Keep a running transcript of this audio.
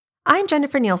I'm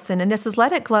Jennifer Nielsen, and this is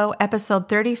Let It Glow, episode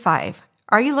 35.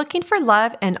 Are you looking for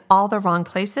love in all the wrong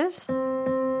places?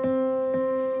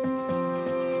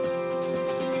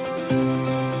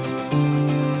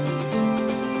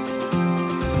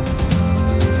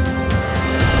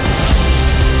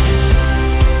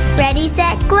 Ready,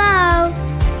 set, glow!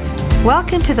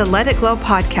 Welcome to the Let It Glow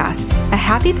podcast, a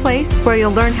happy place where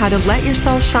you'll learn how to let your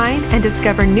soul shine and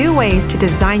discover new ways to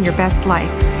design your best life.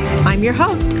 I'm your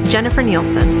host, Jennifer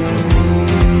Nielsen.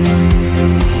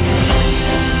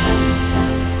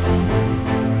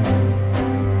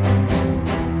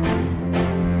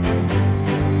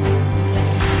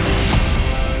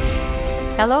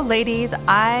 Hello, ladies.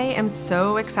 I am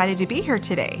so excited to be here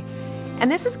today.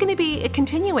 And this is going to be a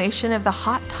continuation of the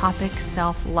hot topic,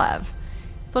 self-love.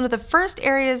 It's one of the first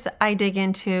areas I dig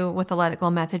into with the Let It Glow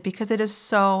method because it is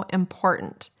so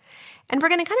important. And we're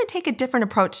going to kind of take a different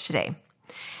approach today.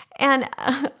 And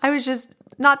I was just,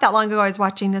 not that long ago, I was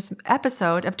watching this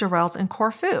episode of Darrell's in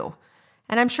Corfu.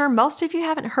 And I'm sure most of you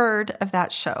haven't heard of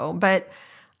that show, but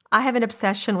I have an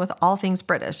obsession with all things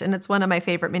British, and it's one of my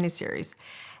favorite miniseries.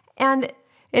 And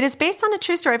it is based on a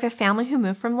true story of a family who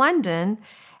moved from London,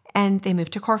 and they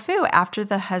moved to Corfu after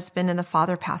the husband and the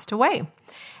father passed away.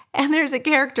 And there's a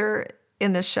character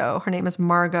in this show, her name is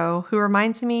Margot, who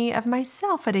reminds me of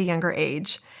myself at a younger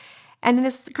age. And in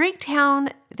this Greek town,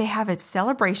 they have a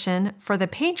celebration for the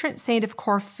patron saint of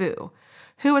Corfu,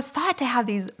 who was thought to have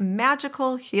these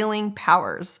magical healing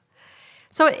powers.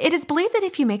 So it is believed that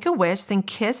if you make a wish, then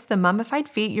kiss the mummified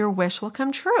feet, your wish will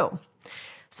come true.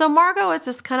 So Margot is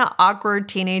this kind of awkward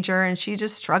teenager, and she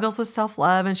just struggles with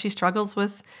self-love, and she struggles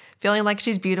with feeling like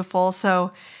she's beautiful. So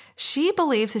she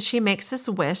believes that she makes this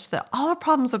wish that all her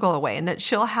problems will go away and that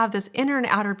she'll have this inner and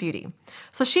outer beauty.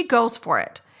 So she goes for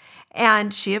it.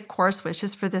 And she, of course,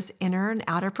 wishes for this inner and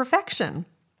outer perfection.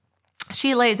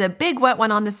 She lays a big wet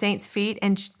one on the saint's feet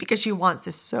because she wants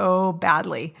this so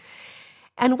badly.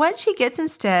 And what she gets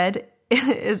instead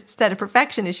of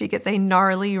perfection is she gets a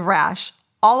gnarly rash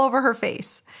all over her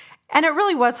face. And it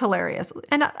really was hilarious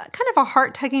and kind of a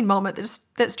heart-tugging moment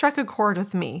that struck a chord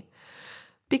with me.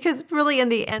 Because really, in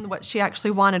the end, what she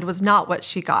actually wanted was not what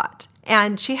she got.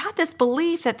 And she had this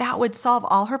belief that that would solve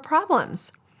all her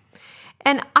problems.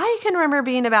 And I can remember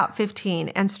being about 15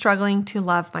 and struggling to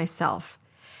love myself.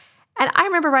 And I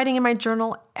remember writing in my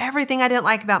journal everything I didn't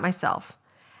like about myself.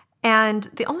 And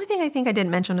the only thing I think I didn't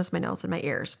mention was my nose and my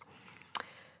ears.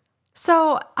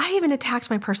 So I even attacked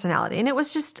my personality. And it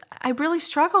was just, I really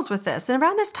struggled with this. And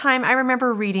around this time, I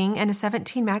remember reading in a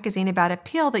 17 magazine about a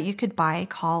pill that you could buy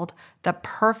called the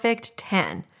Perfect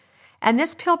 10. And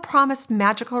this pill promised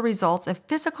magical results of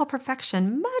physical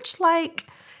perfection, much like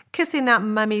kissing that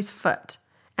mummy's foot.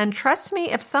 And trust me,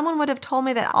 if someone would have told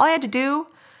me that all I had to do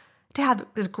to have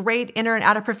this great inner and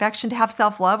outer perfection, to have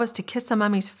self-love, was to kiss a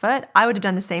mummy's foot, I would have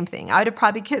done the same thing. I would have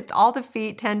probably kissed all the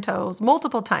feet, 10 toes,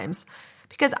 multiple times,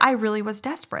 because I really was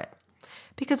desperate.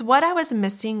 Because what I was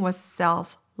missing was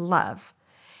self-love.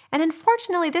 And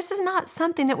unfortunately, this is not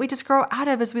something that we just grow out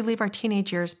of as we leave our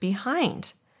teenage years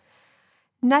behind.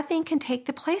 Nothing can take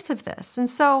the place of this. And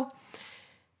so,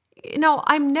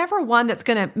 I'm never one that's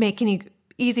going to make any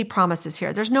easy promises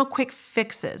here. There's no quick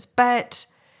fixes. But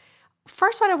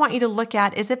first, what I want you to look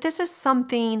at is if this is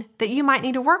something that you might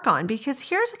need to work on, because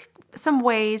here's some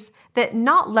ways that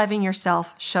not loving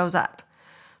yourself shows up.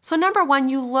 So number one,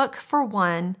 you look for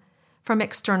one from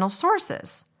external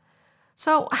sources.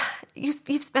 So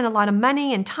you've spent a lot of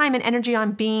money and time and energy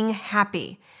on being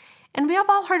happy. And we have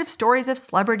all heard of stories of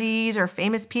celebrities or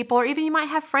famous people, or even you might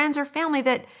have friends or family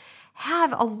that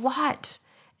have a lot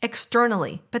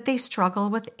externally, but they struggle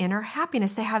with inner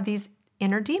happiness. They have these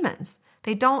inner demons.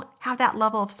 They don't have that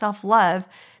level of self-love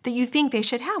that you think they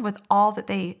should have with all that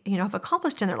they, have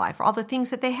accomplished in their life or all the things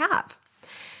that they have.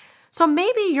 So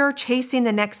maybe you're chasing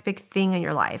the next big thing in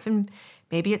your life, and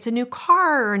maybe it's a new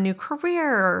car or a new career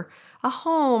or a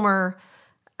home or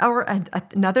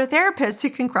another therapist who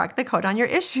can crack the code on your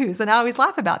issues. And I always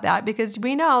laugh about that because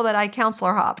we know that I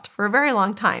counselor hopped for a very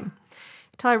long time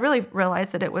until I really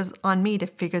realized that it was on me to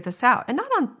figure this out and not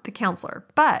on the counselor,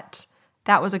 but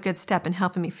that was a good step in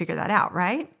helping me figure that out,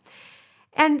 right?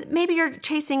 And maybe you're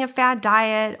chasing a fad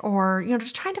diet or,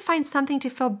 just trying to find something to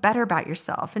feel better about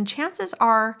yourself. And chances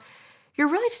are you're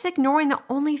really just ignoring the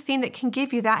only thing that can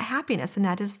give you that happiness, and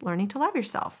that is learning to love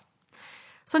yourself.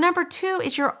 So number two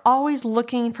is you're always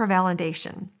looking for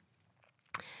validation.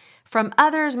 From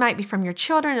others, might be from your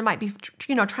children, it might be,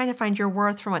 trying to find your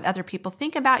worth from what other people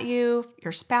think about you,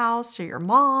 your spouse or your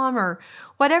mom or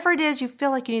whatever it is, you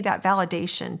feel like you need that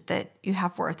validation that you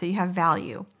have worth, that you have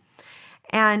value.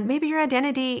 And maybe your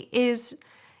identity is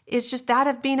is just that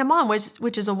of being a mom,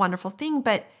 which is a wonderful thing,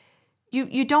 but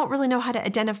you don't really know how to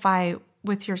identify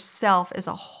with yourself as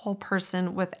a whole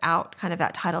person without kind of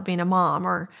that title, being a mom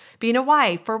or being a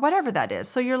wife or whatever that is.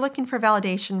 So you're looking for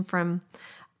validation from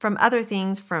other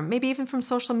things, from maybe even from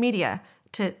social media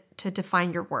to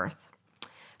define your worth.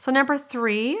 So number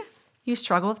 3, you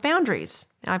struggle with boundaries.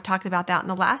 Now, I've talked about that in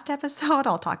the last episode.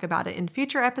 I'll talk about it in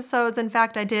future episodes. In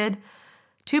fact, I did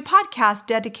 2 podcasts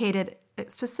dedicated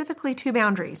specifically to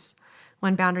boundaries.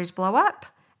 When boundaries blow up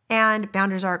and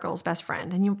boundaries are a girl's best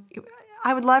friend. And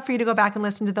I would love for you to go back and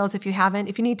listen to those if you haven't.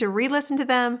 If you need to re-listen to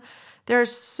them,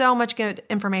 there's so much good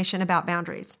information about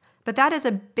boundaries. But that is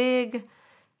a big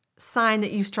sign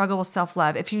that you struggle with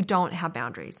self-love if you don't have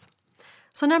boundaries.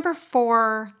 So number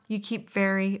 4, you keep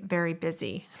very, very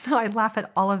busy. Now, I laugh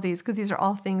at all of these because these are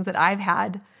all things that I've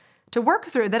had to work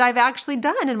through, that I've actually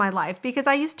done in my life, because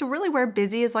I used to really wear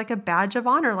busy as like a badge of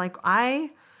honor. Like I'm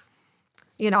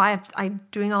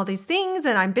doing all these things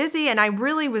and I'm busy, and I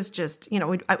really was just,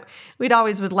 we'd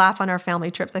always would laugh on our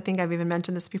family trips. I think I've even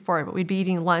mentioned this before, but we'd be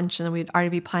eating lunch and then we'd already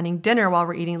be planning dinner while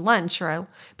we're eating lunch, or I'll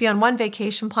be on one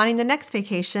vacation planning the next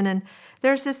vacation. And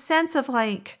there's this sense of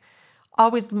like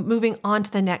always moving on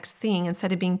to the next thing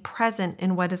instead of being present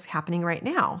in what is happening right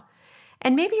now.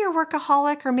 And maybe you're a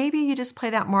workaholic, or maybe you just play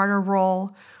that martyr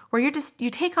role where you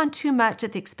take on too much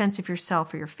at the expense of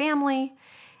yourself or your family.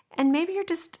 And maybe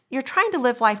you're trying to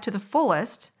live life to the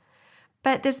fullest,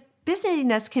 but this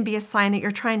busyness can be a sign that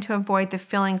you're trying to avoid the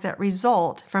feelings that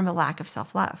result from a lack of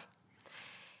self-love.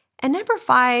 And number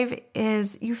 5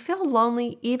 is you feel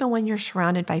lonely even when you're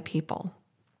surrounded by people.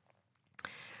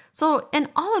 So in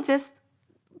all of this,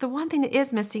 the one thing that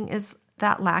is missing is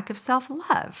that lack of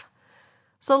self-love.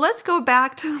 So let's go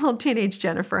back to little teenage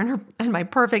Jennifer and my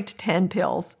perfect 10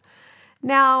 pills.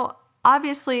 Now,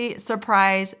 obviously,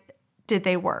 surprise, did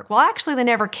they work? Well, actually, they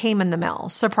never came in the mail.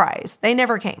 Surprise, they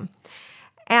never came.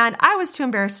 And I was too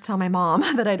embarrassed to tell my mom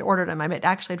that I'd ordered them.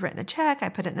 I'd written a check, I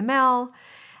put it in the mail,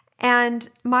 and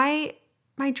my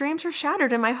dreams were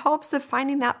shattered, and my hopes of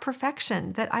finding that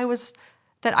perfection that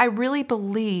I really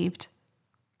believed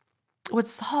would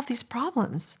solve these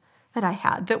problems that I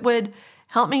had, that would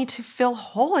help me to feel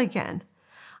whole again.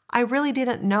 I really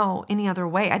didn't know any other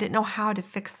way. I didn't know how to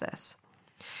fix this.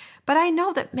 But I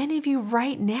know that many of you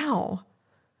right now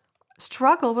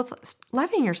struggle with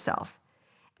loving yourself,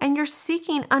 and you're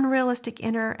seeking unrealistic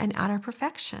inner and outer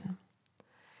perfection.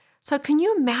 So can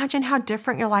you imagine how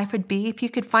different your life would be if you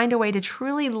could find a way to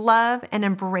truly love and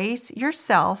embrace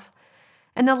yourself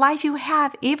and the life you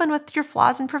have, even with your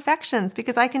flaws and imperfections?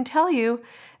 Because I can tell you,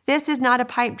 this is not a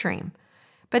pipe dream,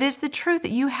 but it's the truth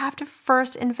that you have to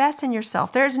first invest in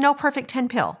yourself. There is no perfect 10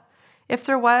 pill. If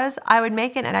there was, I would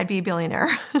make it and I'd be a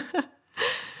billionaire.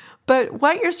 But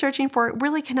what you're searching for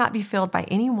really cannot be filled by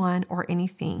anyone or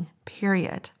anything,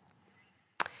 period.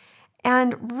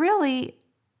 And really,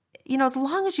 as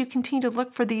long as you continue to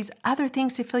look for these other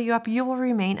things to fill you up, you will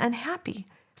remain unhappy.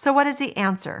 So what is the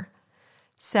answer?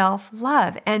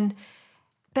 Self-love.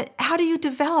 But how do you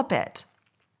develop it?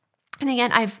 And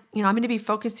again, I'm going to be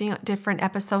focusing on different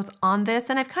episodes on this,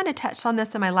 and I've kind of touched on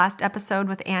this in my last episode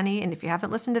with Annie. And if you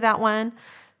haven't listened to that one,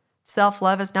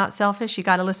 self-love is not selfish. You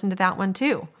got to listen to that one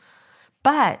too.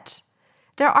 But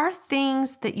there are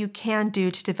things that you can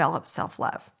do to develop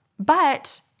self-love,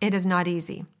 but it is not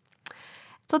easy.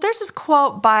 So there's this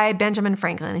quote by Benjamin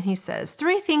Franklin, and he says,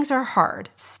 3 things are hard: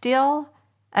 steal,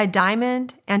 a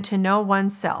diamond, and to know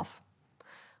oneself.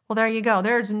 Well, there you go.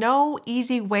 There's no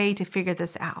easy way to figure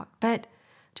this out. But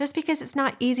just because it's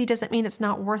not easy doesn't mean it's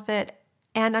not worth it.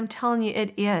 And I'm telling you,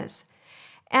 it is.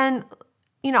 And,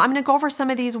 I'm going to go over some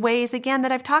of these ways again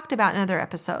that I've talked about in other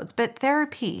episodes. But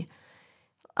therapy,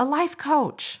 a life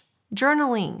coach,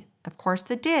 journaling, of course,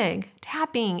 the dig,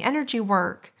 tapping, energy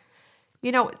work,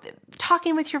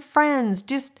 talking with your friends,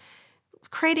 just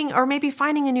creating or maybe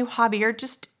finding a new hobby, or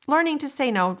just learning to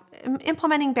say no,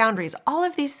 implementing boundaries. All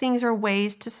of these things are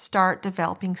ways to start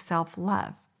developing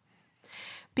self-love.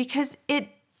 Because if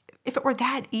it were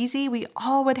that easy, we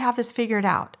all would have this figured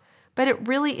out. But it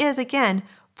really is, again,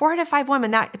 4 out of 5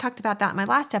 women, I talked about that in my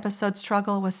last episode,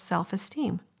 struggle with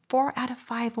self-esteem. 4 out of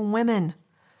 5 women.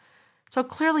 So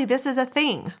clearly this is a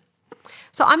thing.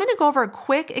 So I'm going to go over a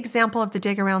quick example of the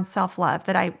dig around self-love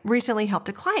that I recently helped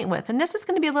a client with. And this is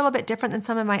going to be a little bit different than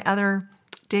some of my other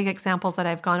dig examples that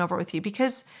I've gone over with you,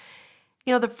 because,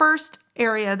 the first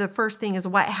thing is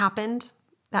what happened.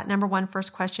 That number 1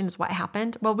 first question is what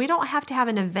happened. Well, we don't have to have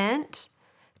an event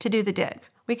to do the dig.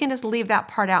 We can just leave that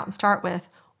part out and start with,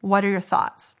 what are your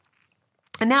thoughts?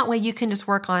 And that way you can just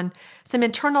work on some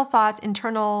internal thoughts,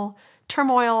 internal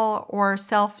turmoil or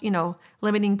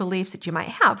limiting beliefs that you might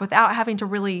have without having to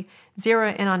really zero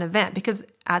in on an event. Because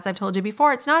as I've told you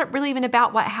before, it's not really even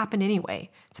about what happened anyway.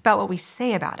 It's about what we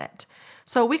say about it.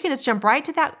 So we can just jump right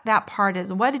to that part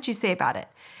is, what did you say about it?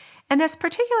 And this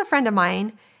particular friend of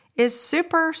mine is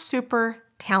super, super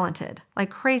talented, like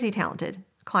crazy talented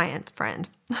friend.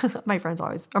 My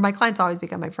clients always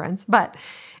become my friends. But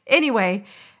anyway,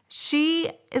 she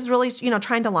is really,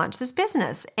 trying to launch this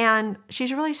business, and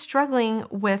she's really struggling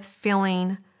with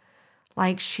feeling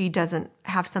like she doesn't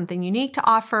have something unique to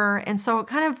offer. And so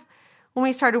kind of when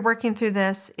we started working through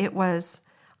this, it was,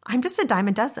 I'm just a dime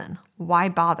a dozen. Why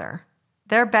bother?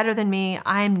 They're better than me.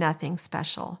 I'm nothing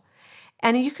special.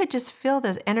 And you could just feel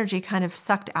this energy kind of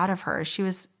sucked out of her as she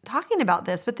was talking about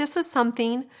this, but this was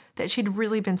something that she'd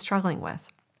really been struggling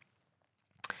with.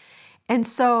 And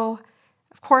so,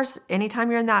 of course,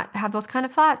 anytime you're in have those kind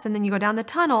of thoughts, and then you go down the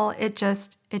tunnel, it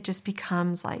just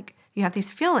becomes like you have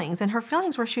these feelings. And her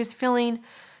feelings were she was feeling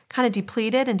kind of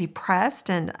depleted and depressed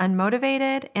and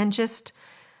unmotivated and just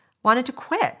wanted to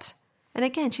quit. And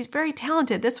again, she's very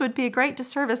talented. This would be a great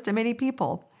disservice to many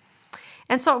people.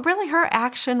 And so really her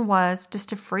action was just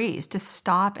to freeze, to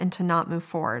stop and to not move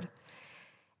forward.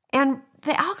 And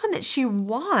the outcome that she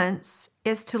wants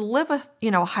is to live with,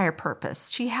 a higher purpose.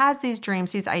 She has these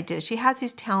dreams, these ideas. She has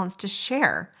these talents to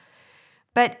share.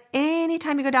 But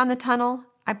anytime you go down the tunnel,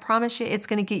 I promise you it's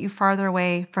going to get you farther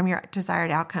away from your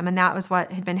desired outcome. And that was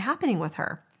what had been happening with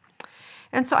her.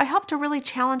 And so I helped to really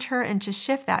challenge her and to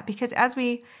shift that, because as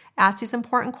we asked these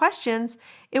important questions,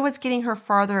 it was getting her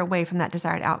farther away from that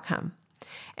desired outcome.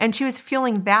 And she was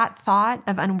feeling that thought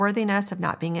of unworthiness, of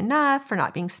not being enough, or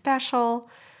not being special.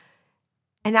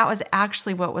 And that was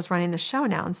actually what was running the show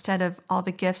now, instead of all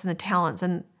the gifts and the talents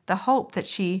and the hope that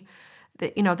she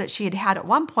had at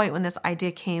one point when this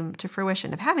idea came to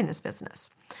fruition of having this business.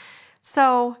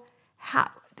 So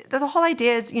the whole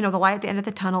idea is, the light at the end of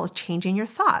the tunnel is changing your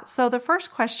thoughts. So the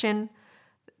first question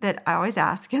that I always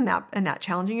ask in that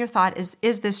challenging your thought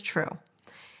is this true?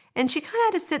 And she kind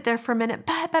of had to sit there for a minute,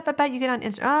 but you get on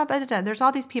Instagram, there's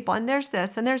all these people, and there's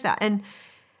this, and there's that.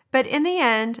 But in the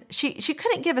end, she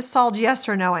couldn't give a solid yes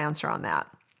or no answer on that.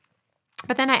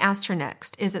 But then I asked her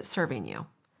next, is it serving you?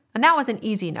 And that was an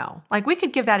easy no. Like, we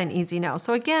could give that an easy no.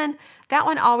 So again, that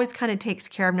one always kind of takes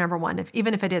care of number one,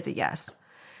 even if it is a yes.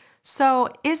 So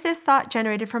is this thought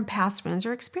generated from past wounds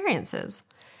or experiences?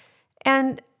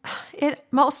 And it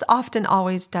most often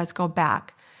always does go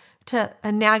back to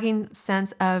a nagging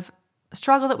sense of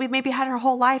struggle that we've maybe had our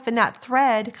whole life, and that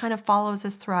thread kind of follows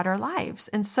us throughout our lives.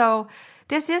 And so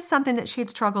this is something that she had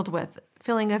struggled with,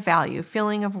 feeling of value,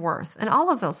 feeling of worth, and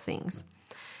all of those things.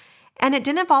 And it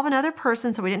didn't involve another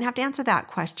person, so we didn't have to answer that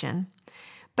question.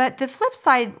 But the flip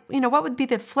side, what would be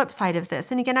the flip side of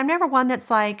this? And again, I'm never one that's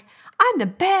like, I'm the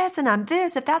best and I'm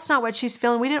this. If that's not what she's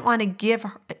feeling, we didn't want to give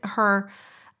her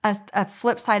a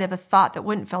flip side of a thought that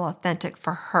wouldn't feel authentic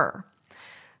for her.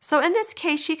 So in this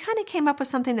case, she kind of came up with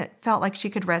something that felt like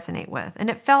she could resonate with. And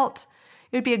it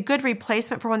would be a good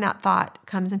replacement for when that thought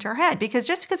comes into her head. Because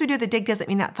just because we do the dig doesn't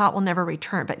mean that thought will never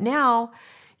return. But now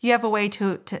you have a way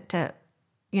to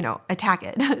attack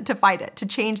it, to fight it, to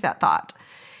change that thought.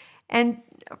 And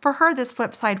for her, this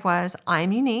flip side was,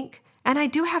 I'm unique and I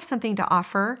do have something to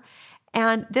offer.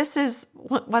 And this is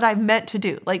what I'm meant to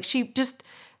do. Like, she just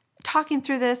talking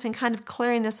through this and kind of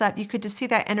clearing this up, you could just see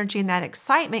that energy and that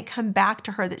excitement come back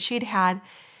to her that she'd had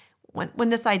when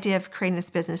this idea of creating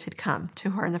this business had come to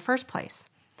her in the first place.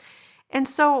 And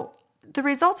so the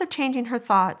results of changing her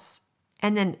thoughts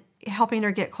and then helping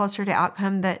her get closer to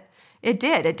outcome, that it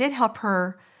did help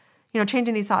her,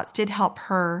 changing these thoughts did help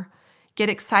her get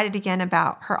excited again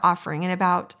about her offering and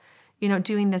about,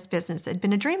 doing this business. It had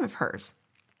been a dream of hers.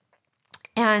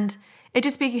 And it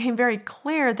just became very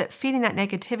clear that feeding that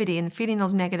negativity and feeding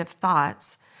those negative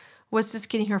thoughts was just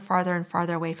getting her farther and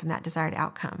farther away from that desired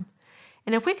outcome.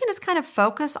 And if we can just kind of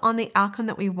focus on the outcome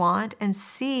that we want and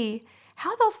see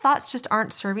how those thoughts just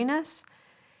aren't serving us,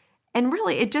 and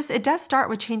really it does start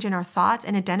with changing our thoughts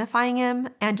and identifying them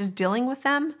and just dealing with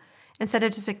them instead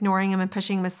of just ignoring them and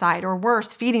pushing them aside, or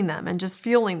worse, feeding them and just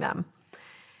fueling them.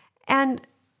 And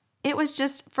it was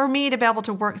just for me to be able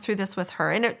to work through this with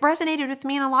her. And it resonated with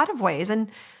me in a lot of ways. And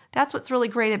that's what's really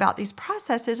great about these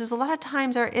processes, is a lot of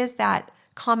times there is that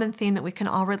common theme that we can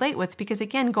all relate with. Because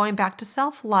again, going back to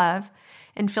self-love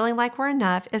and feeling like we're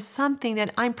enough is something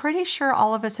that I'm pretty sure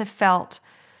all of us have felt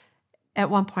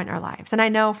at one point in our lives. And I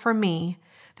know for me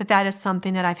that is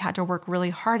something that I've had to work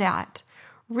really hard at,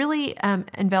 really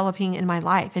enveloping in my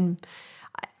life. And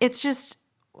it's just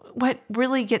what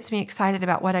really gets me excited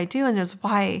about what I do, and is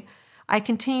why I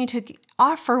continue to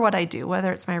offer what I do,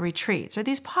 whether it's my retreats or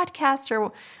these podcasts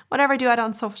or whatever I do out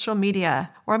on social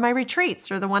media or my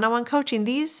retreats or the one-on-one coaching.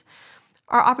 These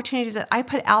are opportunities that I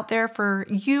put out there for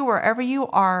you wherever you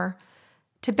are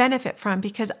to benefit from,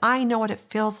 because I know what it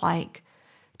feels like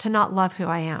to not love who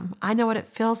I am. I know what it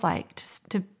feels like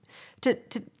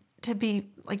to be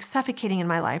like suffocating in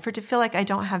my life, or to feel like I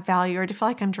don't have value, or to feel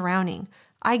like I'm drowning.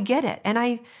 I get it. And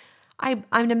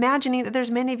I'm imagining that there's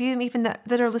many of you even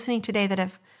that are listening today that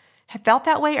have felt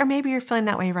that way, or maybe you're feeling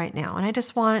that way right now. And I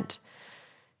just want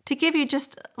to give you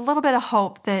just a little bit of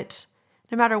hope that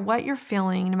no matter what you're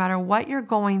feeling, no matter what you're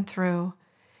going through,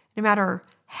 no matter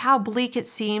how bleak it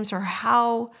seems, or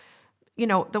how,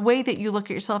 the way that you look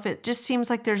at yourself, it just seems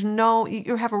like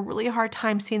you have a really hard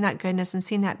time seeing that goodness and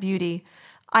seeing that beauty.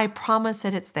 I promise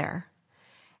that it's there.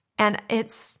 And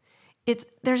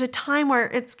there's a time where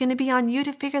it's going to be on you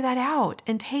to figure that out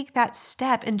and take that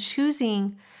step in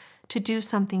choosing to do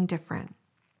something different.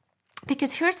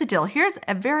 Because here's the deal. Here's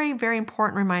a very, very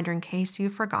important reminder in case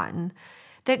you've forgotten,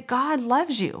 that God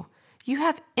loves you. You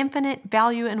have infinite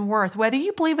value and worth, whether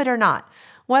you believe it or not.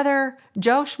 Whether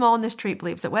Joe Schmo on the street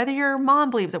believes it, whether your mom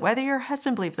believes it, whether your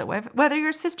husband believes it, whether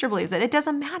your sister believes it, it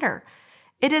doesn't matter.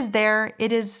 It is there.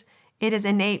 It is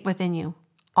innate within you,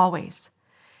 always.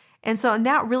 And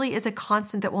that really is a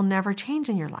constant that will never change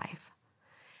in your life.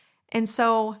 And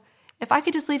so if I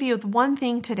could just leave you with one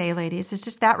thing today, ladies, it's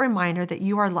just that reminder that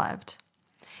you are loved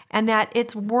and that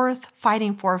it's worth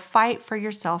fighting for. Fight for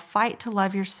yourself. Fight to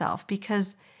love yourself,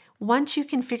 because once you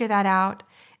can figure that out,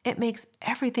 it makes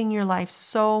everything in your life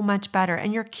so much better.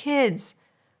 And your kids,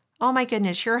 oh my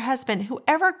goodness, your husband,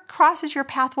 whoever crosses your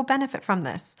path will benefit from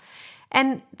this.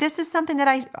 And this is something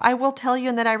that I will tell you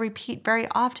and that I repeat very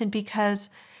often,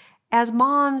 because as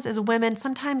moms, as women,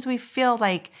 sometimes we feel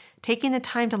like taking the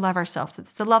time to love ourselves,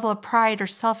 it's a level of pride or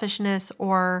selfishness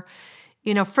or,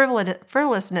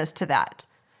 frivolousness to that.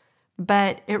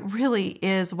 But it really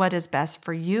is what is best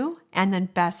for you and then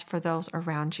best for those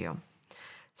around you.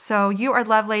 So you are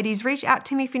loved, ladies. Reach out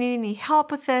to me if you need any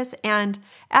help with this. And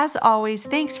as always,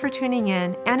 thanks for tuning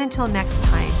in. And until next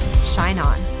time, shine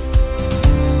on.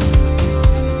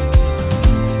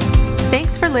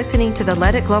 Thanks for listening to the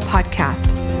Let It Glow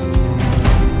podcast.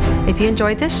 If you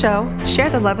enjoyed this show,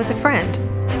 share the love with a friend.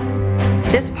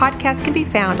 This podcast can be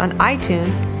found on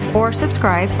iTunes or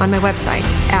subscribe on my website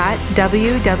at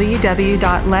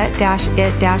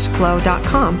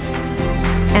www.let-it-glow.com.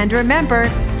 And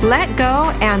remember, let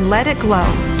go and let it glow.